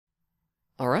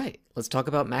All right, let's talk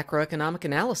about macroeconomic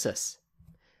analysis.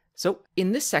 So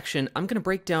in this section, I'm going to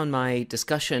break down my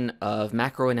discussion of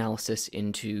macroanalysis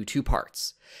into two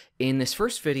parts. In this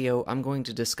first video, I'm going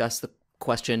to discuss the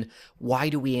question, why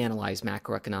do we analyze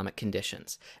macroeconomic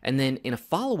conditions? And then in a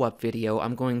follow-up video,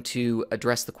 I'm going to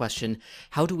address the question,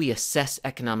 how do we assess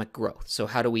economic growth? So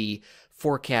how do we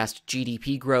forecast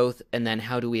GDP growth? And then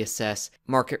how do we assess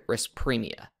market risk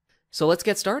premia? So let's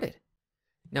get started.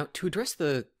 Now, to address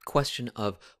the question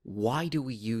of why do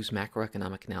we use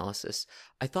macroeconomic analysis,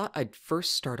 I thought I'd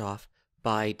first start off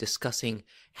by discussing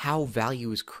how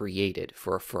value is created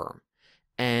for a firm.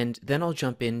 And then I'll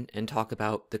jump in and talk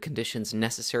about the conditions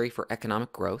necessary for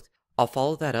economic growth. I'll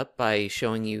follow that up by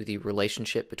showing you the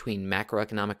relationship between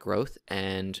macroeconomic growth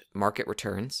and market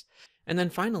returns. And then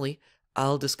finally,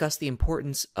 I'll discuss the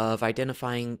importance of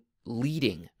identifying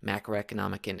leading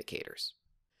macroeconomic indicators.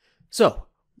 So,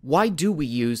 why do we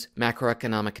use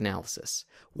macroeconomic analysis?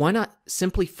 Why not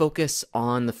simply focus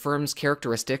on the firm's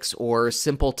characteristics or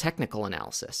simple technical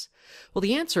analysis? Well,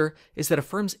 the answer is that a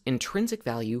firm's intrinsic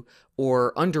value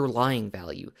or underlying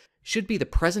value should be the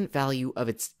present value of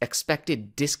its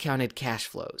expected discounted cash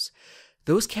flows.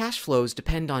 Those cash flows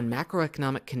depend on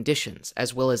macroeconomic conditions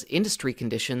as well as industry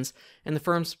conditions and the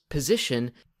firm's position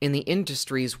in the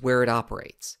industries where it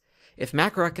operates. If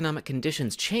macroeconomic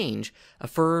conditions change, a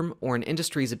firm or an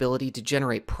industry's ability to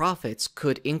generate profits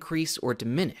could increase or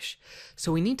diminish.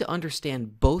 So we need to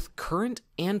understand both current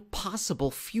and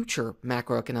possible future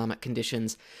macroeconomic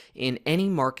conditions in any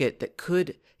market that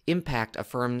could impact a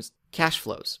firm's cash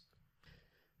flows.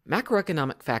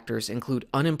 Macroeconomic factors include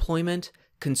unemployment,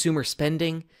 consumer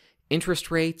spending,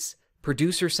 interest rates,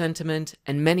 producer sentiment,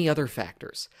 and many other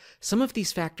factors. Some of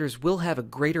these factors will have a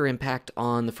greater impact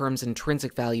on the firm's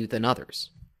intrinsic value than others.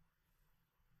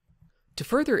 To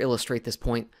further illustrate this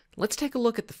point, let's take a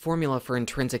look at the formula for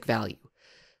intrinsic value.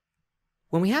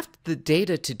 When we have the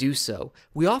data to do so,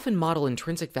 we often model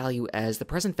intrinsic value as the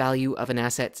present value of an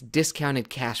asset's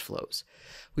discounted cash flows.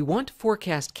 We want to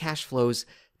forecast cash flows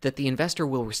that the investor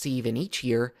will receive in each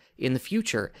year in the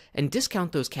future and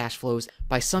discount those cash flows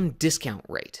by some discount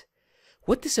rate.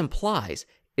 What this implies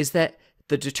is that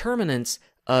the determinants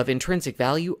of intrinsic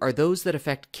value are those that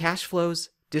affect cash flows,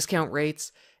 discount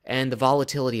rates, and the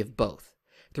volatility of both.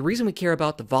 The reason we care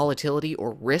about the volatility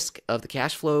or risk of the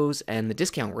cash flows and the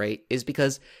discount rate is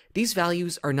because these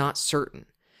values are not certain.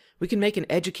 We can make an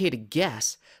educated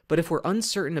guess, but if we're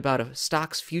uncertain about a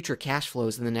stock's future cash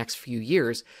flows in the next few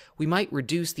years, we might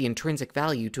reduce the intrinsic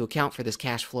value to account for this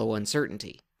cash flow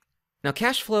uncertainty. Now,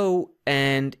 cash flow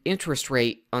and interest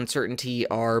rate uncertainty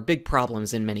are big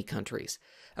problems in many countries.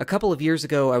 A couple of years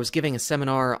ago, I was giving a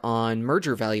seminar on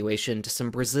merger valuation to some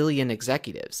Brazilian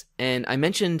executives, and I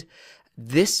mentioned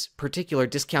this particular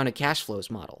discounted cash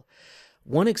flows model.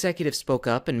 One executive spoke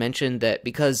up and mentioned that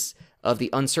because of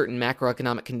the uncertain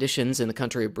macroeconomic conditions in the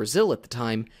country of Brazil at the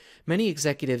time, many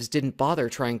executives didn't bother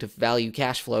trying to value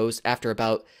cash flows after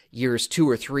about years 2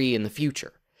 or 3 in the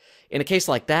future. In a case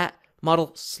like that,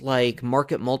 models like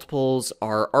market multiples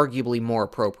are arguably more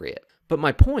appropriate. But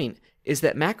my point is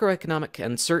that macroeconomic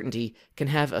uncertainty can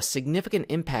have a significant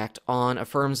impact on a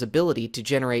firm's ability to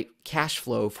generate cash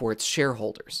flow for its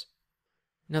shareholders.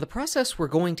 Now, the process we're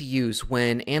going to use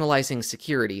when analyzing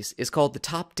securities is called the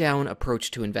top-down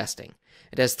approach to investing.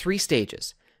 It has 3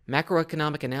 stages: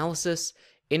 macroeconomic analysis,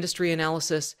 industry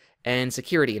analysis, and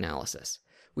security analysis.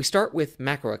 We start with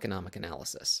macroeconomic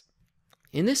analysis.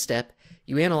 In this step,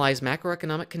 you analyze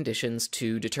macroeconomic conditions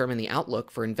to determine the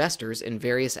outlook for investors in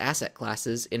various asset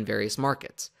classes in various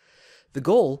markets. The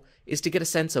goal is to get a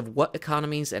sense of what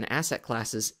economies and asset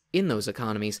classes in those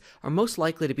economies are most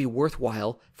likely to be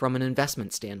worthwhile from an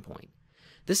investment standpoint.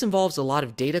 This involves a lot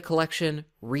of data collection,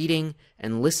 reading,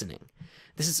 and listening.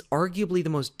 This is arguably the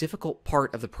most difficult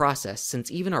part of the process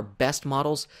since even our best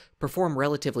models perform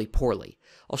relatively poorly.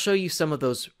 I'll show you some of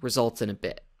those results in a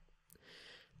bit.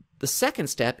 The second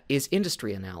step is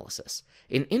industry analysis.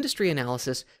 In industry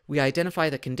analysis, we identify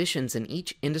the conditions in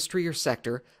each industry or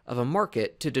sector of a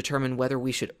market to determine whether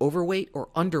we should overweight or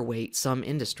underweight some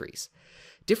industries.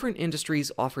 Different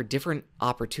industries offer different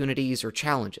opportunities or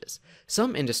challenges.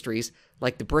 Some industries,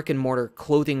 like the brick-and-mortar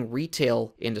clothing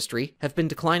retail industry, have been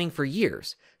declining for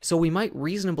years, so we might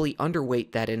reasonably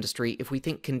underweight that industry if we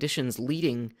think conditions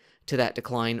leading to that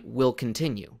decline will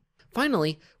continue.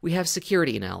 Finally, we have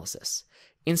security analysis.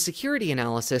 In security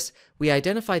analysis, we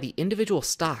identify the individual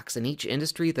stocks in each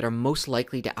industry that are most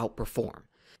likely to outperform.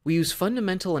 We use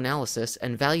fundamental analysis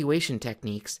and valuation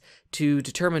techniques to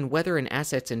determine whether an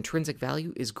asset's intrinsic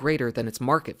value is greater than its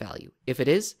market value. If it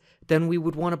is, then we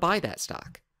would want to buy that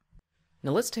stock.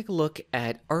 Now let's take a look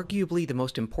at arguably the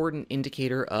most important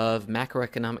indicator of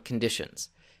macroeconomic conditions,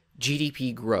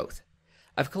 GDP growth.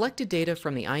 I've collected data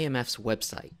from the IMF's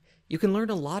website. You can learn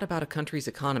a lot about a country's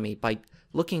economy by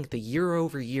looking at the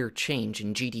year-over-year change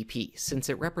in GDP, since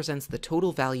it represents the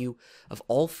total value of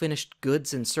all finished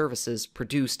goods and services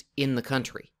produced in the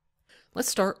country. Let's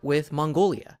start with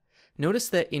Mongolia. Notice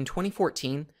that in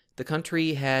 2014, the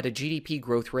country had a GDP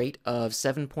growth rate of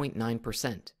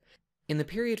 7.9%. In the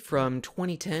period from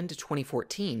 2010 to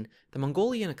 2014, the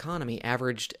Mongolian economy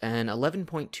averaged an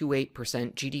 11.28%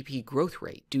 GDP growth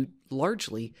rate, due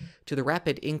largely to the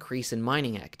rapid increase in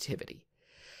mining activity.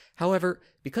 However,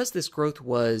 because this growth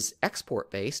was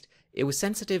export-based, it was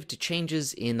sensitive to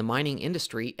changes in the mining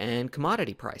industry and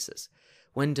commodity prices.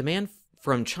 When demand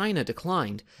from China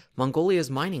declined, Mongolia's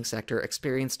mining sector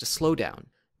experienced a slowdown.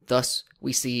 Thus,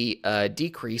 we see a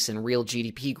decrease in real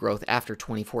GDP growth after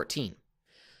 2014.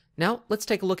 Now, let's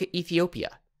take a look at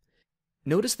Ethiopia.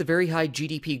 Notice the very high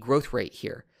GDP growth rate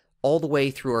here, all the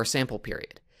way through our sample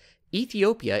period.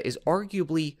 Ethiopia is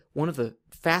arguably one of the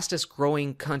fastest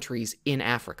growing countries in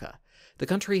Africa. The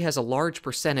country has a large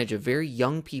percentage of very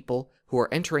young people who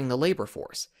are entering the labor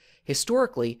force.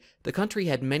 Historically, the country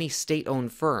had many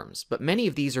state-owned firms, but many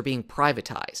of these are being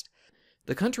privatized.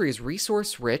 The country is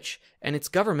resource-rich, and its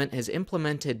government has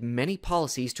implemented many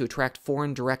policies to attract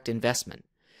foreign direct investment.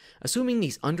 Assuming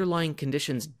these underlying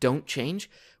conditions don't change,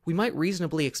 we might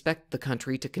reasonably expect the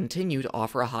country to continue to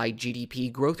offer a high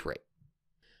GDP growth rate.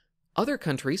 Other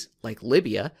countries, like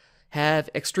Libya, have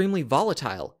extremely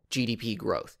volatile GDP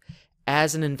growth.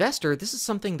 As an investor, this is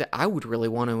something that I would really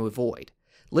want to avoid.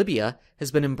 Libya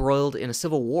has been embroiled in a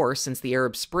civil war since the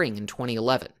Arab Spring in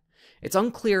 2011. It's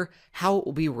unclear how it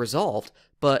will be resolved,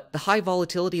 but the high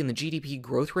volatility in the GDP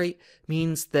growth rate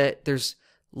means that there's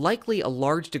likely a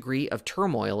large degree of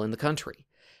turmoil in the country.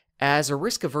 As a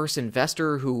risk-averse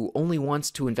investor who only wants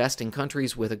to invest in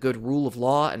countries with a good rule of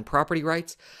law and property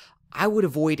rights, I would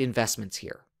avoid investments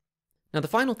here. Now, the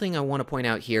final thing I want to point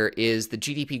out here is the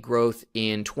GDP growth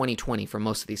in 2020 for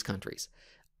most of these countries.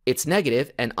 It's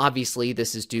negative, and obviously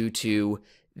this is due to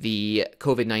the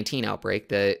COVID-19 outbreak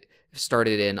that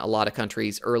started in a lot of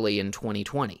countries early in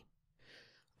 2020.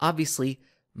 Obviously,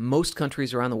 most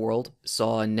countries around the world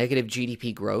saw negative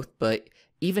GDP growth, but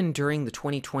even during the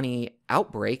 2020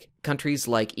 outbreak, countries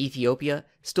like Ethiopia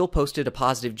still posted a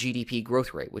positive GDP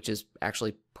growth rate, which is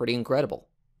actually pretty incredible.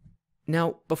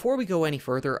 Now, before we go any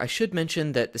further, I should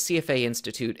mention that the CFA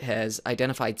Institute has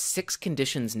identified 6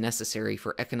 conditions necessary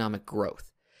for economic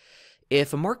growth.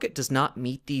 If a market does not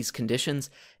meet these conditions,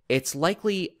 it's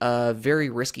likely a very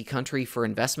risky country for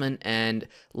investment and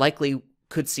likely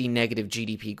could see negative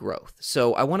GDP growth.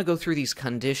 So I want to go through these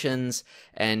conditions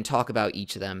and talk about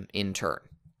each of them in turn.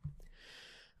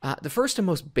 The first and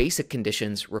most basic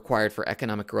conditions required for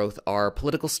economic growth are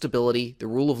political stability, the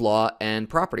rule of law, and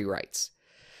property rights.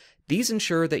 These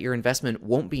ensure that your investment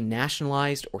won't be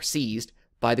nationalized or seized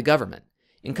by the government.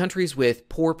 In countries with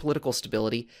poor political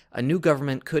stability, a new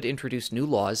government could introduce new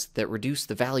laws that reduce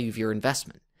the value of your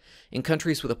investment. In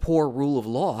countries with a poor rule of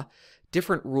law,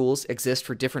 different rules exist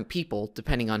for different people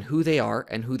depending on who they are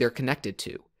and who they're connected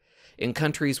to. In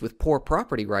countries with poor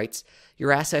property rights,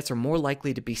 your assets are more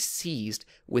likely to be seized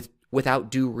without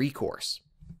due recourse.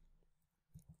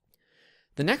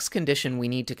 The next condition we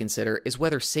need to consider is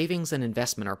whether savings and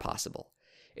investment are possible.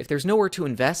 If there's nowhere to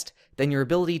invest, then your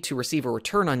ability to receive a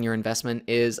return on your investment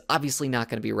is obviously not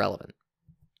going to be relevant.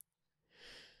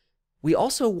 We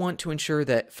also want to ensure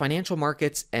that financial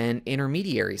markets and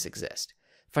intermediaries exist.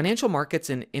 Financial markets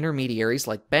and intermediaries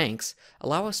like banks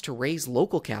allow us to raise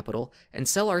local capital and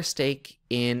sell our stake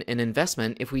in an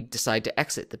investment if we decide to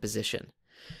exit the position.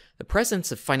 The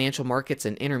presence of financial markets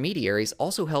and intermediaries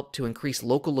also help to increase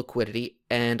local liquidity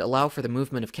and allow for the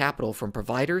movement of capital from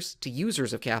providers to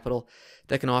users of capital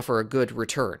that can offer a good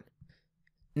return.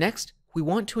 Next, we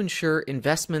want to ensure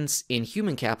investments in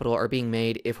human capital are being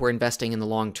made if we're investing in the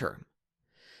long term.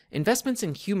 Investments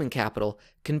in human capital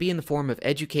can be in the form of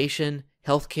education,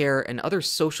 healthcare, and other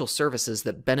social services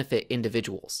that benefit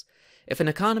individuals. If an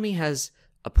economy has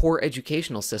a poor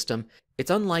educational system,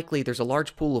 it's unlikely there's a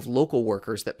large pool of local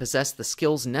workers that possess the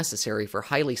skills necessary for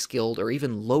highly skilled or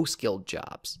even low-skilled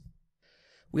jobs.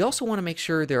 We also want to make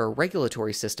sure there are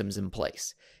regulatory systems in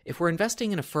place. If we're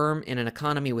investing in a firm in an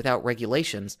economy without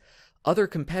regulations, other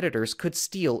competitors could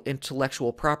steal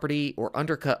intellectual property or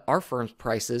undercut our firm's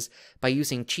prices by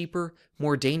using cheaper,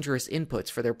 more dangerous inputs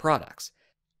for their products.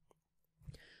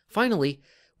 Finally,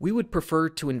 we would prefer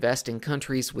to invest in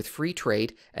countries with free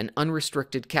trade and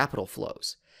unrestricted capital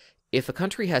flows. if a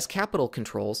country has capital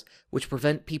controls which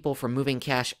prevent people from moving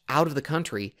cash out of the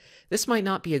country, this might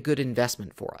not be a good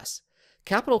investment for us.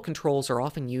 Capital controls are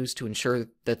often used to ensure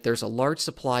that there's a large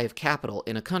supply of capital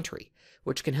in a country,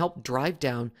 which can help drive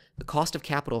down the cost of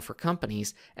capital for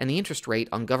companies and the interest rate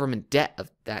on government debt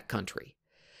of that country.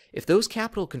 If those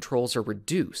capital controls are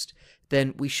reduced,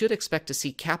 then we should expect to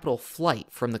see capital flight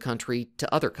from the country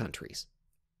to other countries.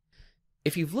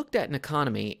 If you've looked at an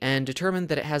economy and determined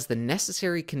that it has the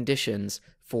necessary conditions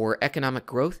for economic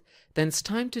growth, then it's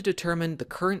time to determine the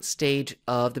current stage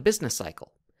of the business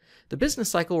cycle. The business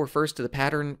cycle refers to the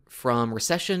pattern from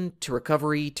recession to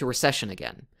recovery to recession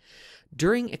again.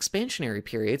 During expansionary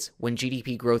periods, when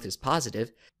GDP growth is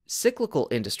positive, cyclical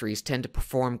industries tend to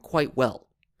perform quite well.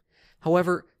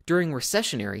 However, during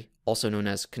recessionary, also known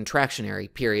as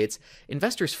contractionary periods,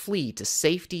 investors flee to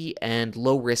safety and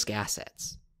low-risk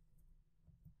assets.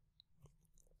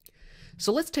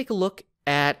 So let's take a look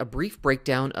at a brief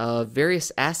breakdown of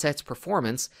various assets'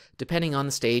 performance depending on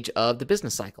the stage of the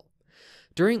business cycle.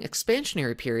 During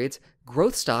expansionary periods,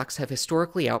 growth stocks have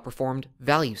historically outperformed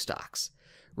value stocks.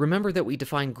 Remember that we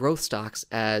define growth stocks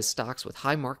as stocks with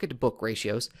high market-to-book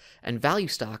ratios and value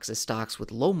stocks as stocks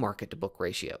with low market-to-book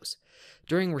ratios.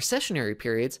 During recessionary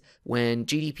periods, when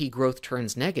GDP growth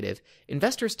turns negative,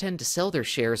 investors tend to sell their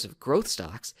shares of growth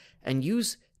stocks and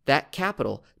use that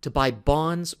capital to buy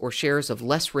bonds or shares of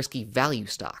less risky value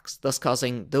stocks, thus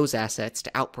causing those assets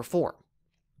to outperform.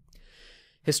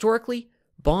 Historically,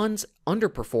 bonds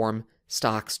underperform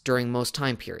stocks during most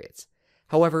time periods.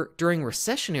 However, during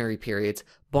recessionary periods,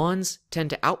 bonds tend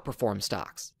to outperform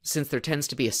stocks, since there tends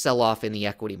to be a sell-off in the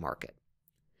equity market.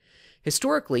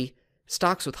 Historically,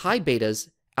 stocks with high betas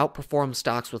outperform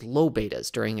stocks with low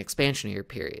betas during expansionary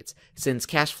periods, since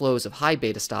cash flows of high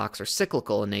beta stocks are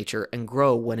cyclical in nature and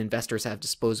grow when investors have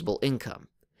disposable income.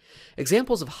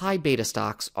 Examples of high beta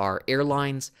stocks are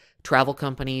airlines, travel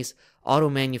companies, auto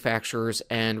manufacturers,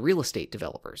 and real estate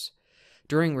developers.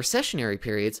 During recessionary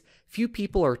periods, few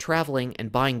people are traveling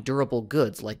and buying durable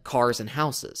goods like cars and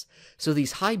houses, so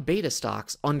these high beta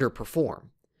stocks underperform.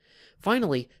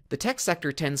 Finally, the tech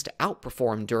sector tends to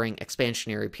outperform during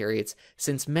expansionary periods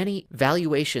since many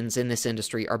valuations in this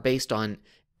industry are based on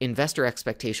investor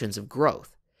expectations of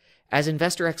growth. As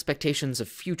investor expectations of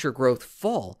future growth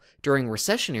fall during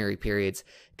recessionary periods,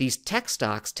 these tech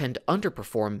stocks tend to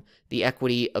underperform the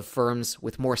equity of firms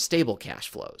with more stable cash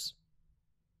flows.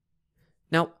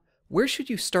 Now, where should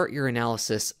you start your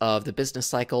analysis of the business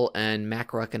cycle and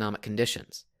macroeconomic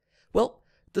conditions? Well,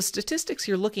 the statistics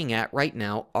you're looking at right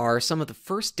now are some of the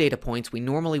first data points we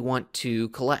normally want to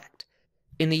collect.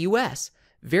 In the US,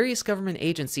 various government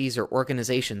agencies or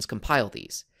organizations compile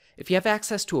these. If you have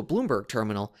access to a Bloomberg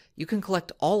terminal, you can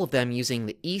collect all of them using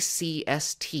the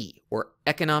ECST, or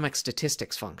Economic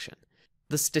Statistics function.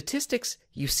 The statistics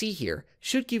you see here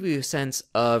should give you a sense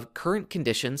of current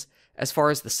conditions as far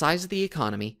as the size of the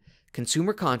economy,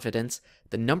 consumer confidence,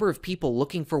 the number of people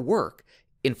looking for work,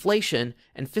 inflation,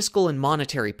 and fiscal and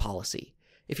monetary policy.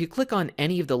 If you click on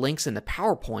any of the links in the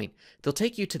PowerPoint, they'll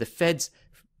take you to the Fed's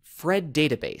FRED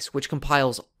database, which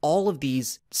compiles all of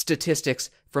these statistics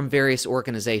from various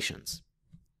organizations.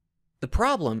 The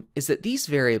problem is that these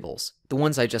variables, the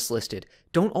ones I just listed,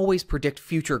 don't always predict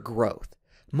future growth.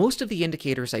 Most of the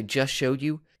indicators I just showed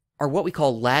you are what we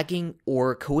call lagging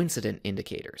or coincident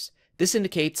indicators. This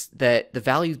indicates that the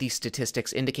value of these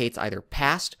statistics indicates either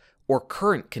past or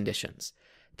current conditions.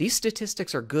 These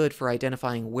statistics are good for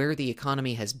identifying where the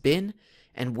economy has been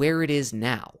and where it is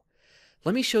now.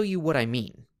 Let me show you what I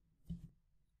mean.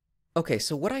 Okay,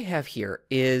 so what I have here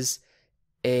is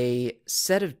a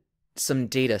set of some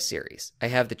data series. I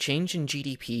have the change in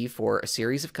GDP for a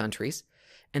series of countries,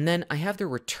 and then I have the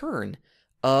return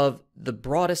of the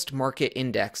broadest market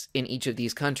index in each of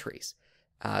these countries.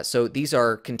 So these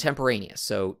are contemporaneous.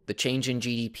 So the change in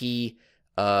GDP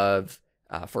of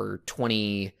for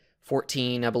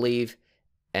 2014, I believe,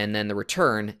 and then the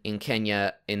return in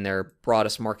Kenya in their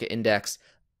broadest market index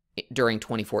during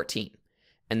 2014.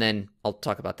 And then I'll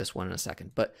talk about this one in a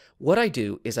second. But what I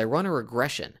do is I run a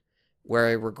regression where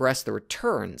I regress the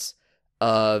returns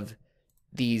of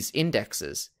these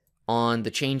indexes on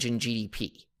the change in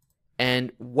GDP.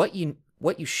 And what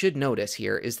you should notice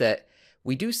here is that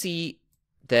we do see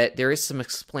that there is some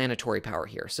explanatory power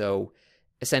here. So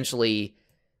essentially,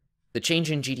 the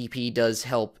change in GDP does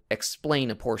help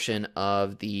explain a portion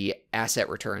of the asset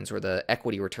returns or the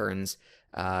equity returns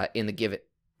in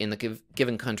the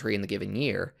given country in the given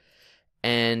year.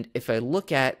 And if I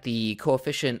look at the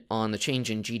coefficient on the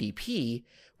change in GDP,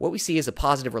 what we see is a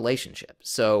positive relationship.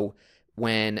 So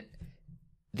when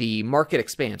the market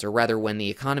expands, or rather when the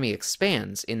economy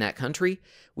expands in that country,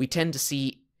 we tend to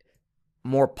see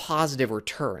more positive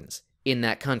returns in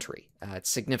that country. It's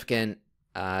significant,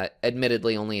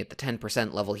 admittedly only at the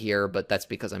 10% level here, but that's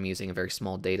because I'm using a very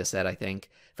small data set, I think.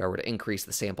 If I were to increase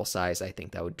the sample size, I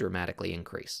think that would dramatically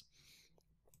increase.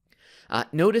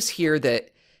 Notice here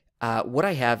that what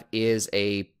I have is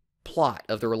a plot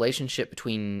of the relationship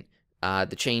between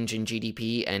the change in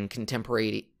GDP and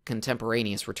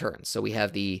contemporaneous returns. So we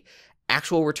have the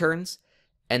actual returns,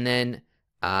 and then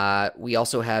we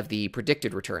also have the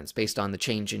predicted returns based on the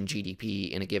change in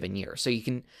GDP in a given year. So you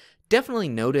can definitely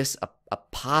notice a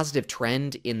positive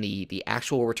trend in the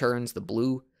actual returns, the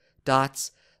blue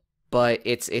dots, but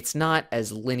it's not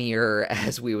as linear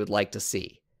as we would like to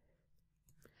see.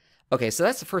 Okay, so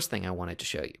that's the first thing I wanted to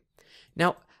show you.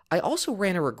 Now, I also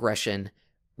ran a regression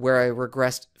where I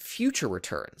regressed future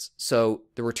returns, so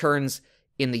the returns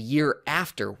in the year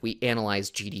after we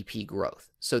analyzed GDP growth.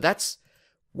 So that's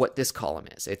what this column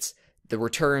is. It's the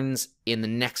returns in the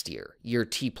next year, year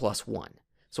t+1.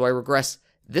 So I regress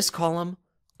this column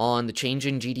on the change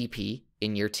in GDP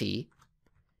in year t,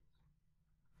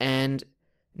 and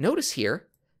notice here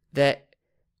that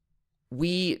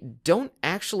we don't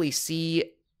actually see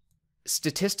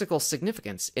statistical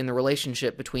significance in the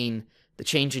relationship between the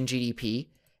change in GDP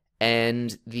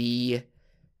and the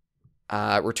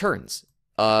returns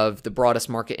of the broadest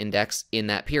market index in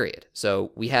that period.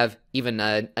 So we have even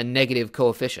a negative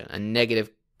coefficient on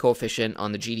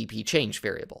the GDP change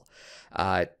variable.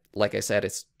 Like I said,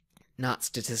 it's not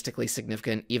statistically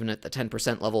significant even at the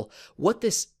 10% level. What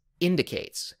this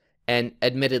indicates, and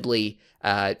admittedly,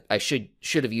 I should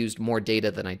have used more data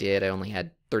than I did. I only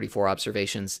had 34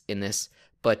 observations in this,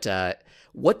 but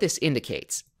what this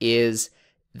indicates is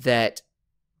that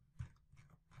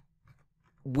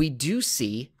we do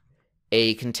see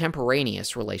a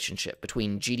contemporaneous relationship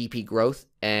between GDP growth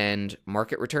and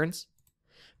market returns,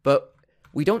 but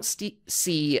we don't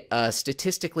see a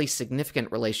statistically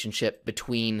significant relationship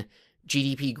between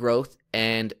GDP growth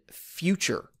and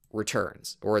future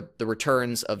returns, or the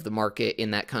returns of the market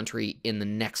in that country in the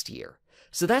next year.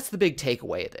 So that's the big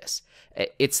takeaway of this.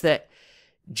 It's that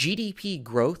GDP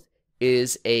growth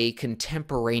is a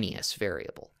contemporaneous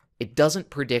variable. It doesn't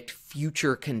predict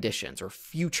future conditions or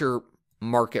future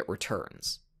market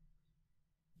returns.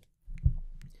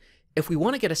 If we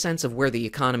want to get a sense of where the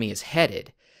economy is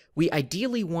headed, we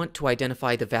ideally want to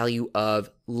identify the value of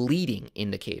leading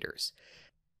indicators.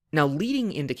 Now,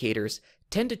 leading indicators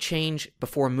tend to change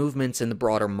before movements in the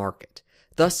broader market.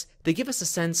 Thus, they give us a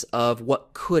sense of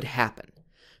what could happen.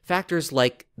 Factors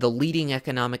like the leading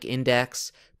economic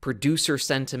index, producer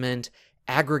sentiment,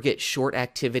 aggregate short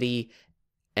activity,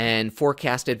 and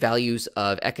forecasted values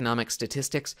of economic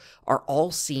statistics are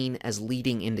all seen as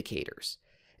leading indicators.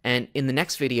 And in the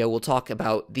next video, we'll talk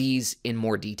about these in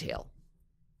more detail.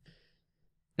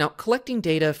 Now, collecting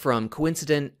data from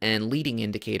coincident and leading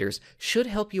indicators should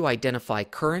help you identify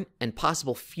current and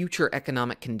possible future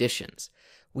economic conditions.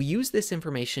 We use this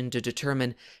information to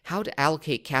determine how to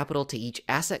allocate capital to each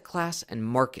asset class and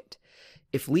market.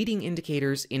 If leading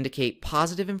indicators indicate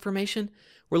positive information,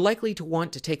 we're likely to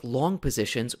want to take long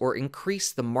positions or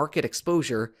increase the market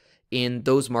exposure in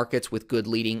those markets with good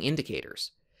leading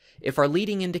indicators. If our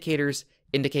leading indicators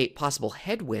indicate possible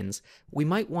headwinds, we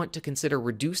might want to consider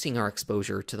reducing our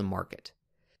exposure to the market.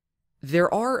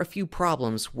 There are a few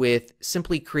problems with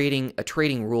simply creating a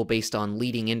trading rule based on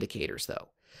leading indicators, though.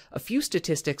 A few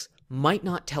statistics might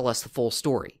not tell us the full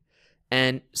story,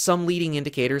 and some leading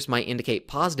indicators might indicate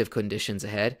positive conditions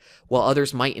ahead, while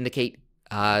others might indicate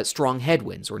strong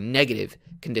headwinds or negative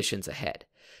conditions ahead.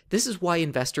 This is why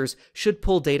investors should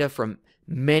pull data from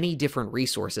many different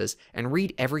resources and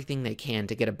read everything they can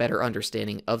to get a better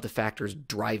understanding of the factors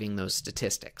driving those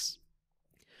statistics.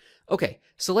 Okay,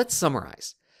 so let's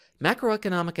summarize.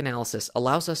 Macroeconomic analysis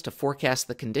allows us to forecast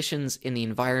the conditions in the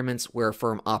environments where a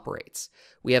firm operates.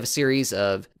 We have a series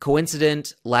of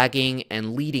coincident, lagging,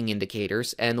 and leading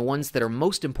indicators, and the ones that are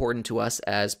most important to us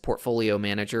as portfolio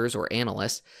managers or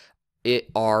analysts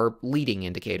are leading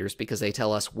indicators because they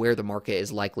tell us where the market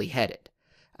is likely headed.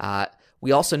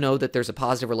 We also know that there's a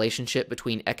positive relationship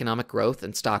between economic growth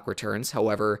and stock returns.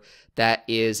 However, that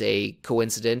is a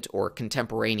coincident or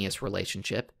contemporaneous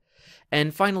relationship.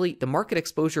 And finally, the market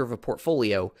exposure of a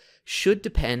portfolio should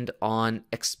depend on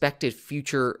expected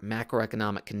future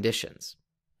macroeconomic conditions.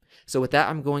 So with that,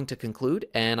 I'm going to conclude,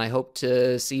 and I hope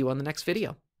to see you on the next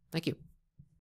video. Thank you.